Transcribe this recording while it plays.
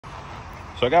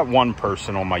So I got one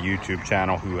person on my YouTube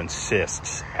channel who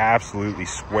insists, absolutely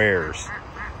swears,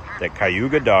 that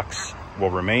Cayuga ducks will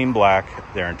remain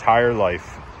black their entire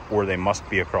life, or they must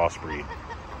be a crossbreed.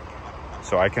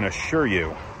 So I can assure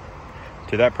you,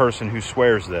 to that person who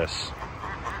swears this,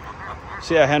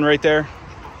 see that hen right there?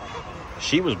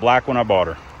 She was black when I bought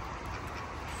her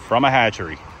from a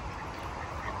hatchery.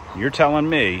 You're telling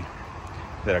me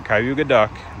that a Cayuga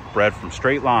duck bred from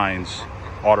straight lines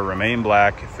ought to remain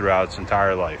black throughout its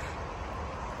entire life?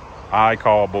 I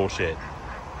call bullshit.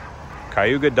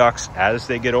 Cayuga ducks, as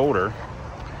they get older,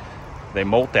 they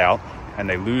molt out and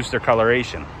they lose their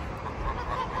coloration.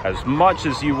 As much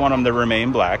as you want them to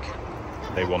remain black,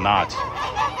 they will not.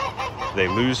 They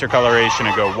lose their coloration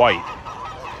and go white.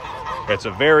 It's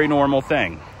a very normal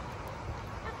thing.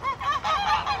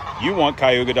 You want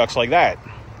Cayuga ducks like that.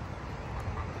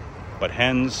 But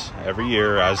hens, every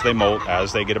year, as they molt,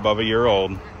 as they get above a year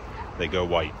old, they go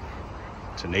white.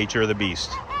 It's the nature of the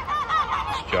beast.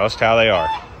 It's just how they are.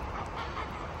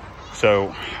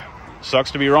 So, sucks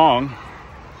to be wrong,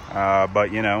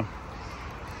 but you know,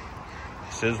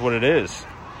 this is what it is.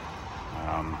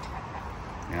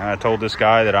 You know, I told this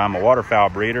guy that I'm a waterfowl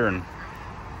breeder, and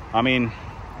I mean,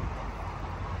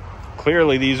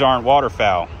 clearly these aren't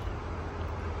waterfowl.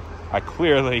 I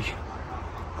clearly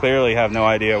have no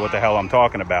idea what the hell I'm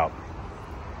talking about.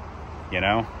 You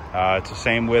know, it's the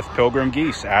same with pilgrim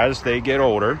geese. As they get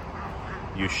older,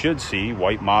 you should see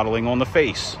white mottling on the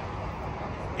face.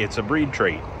 It's a breed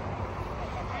trait.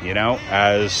 You know,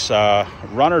 as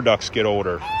runner ducks get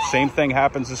older, same thing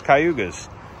happens as Cayugas.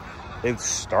 They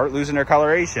start losing their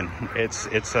coloration.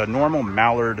 It's a normal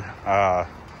mallard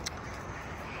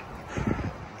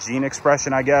gene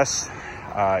expression, I guess.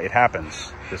 It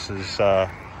happens. This is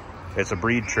it's a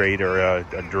breed trait, or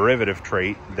a derivative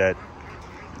trait that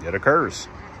it occurs.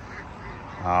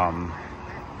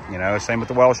 You know, same with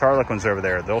the Welsh Harlequins over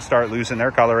there. They'll start losing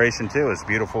their coloration too, as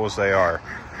beautiful as they are.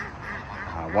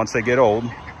 Once they get old,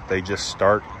 they just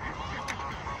start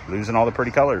losing all the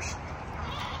pretty colors.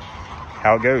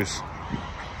 How it goes.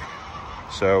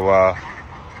 So,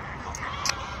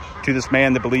 to this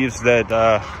man that believes that,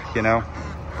 you know,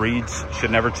 breeds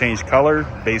should never change color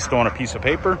based on a piece of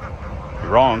paper,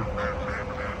 you're wrong.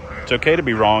 It's okay to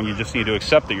be wrong. You just need to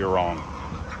accept that you're wrong.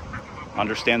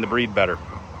 Understand the breed better.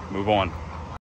 Move on.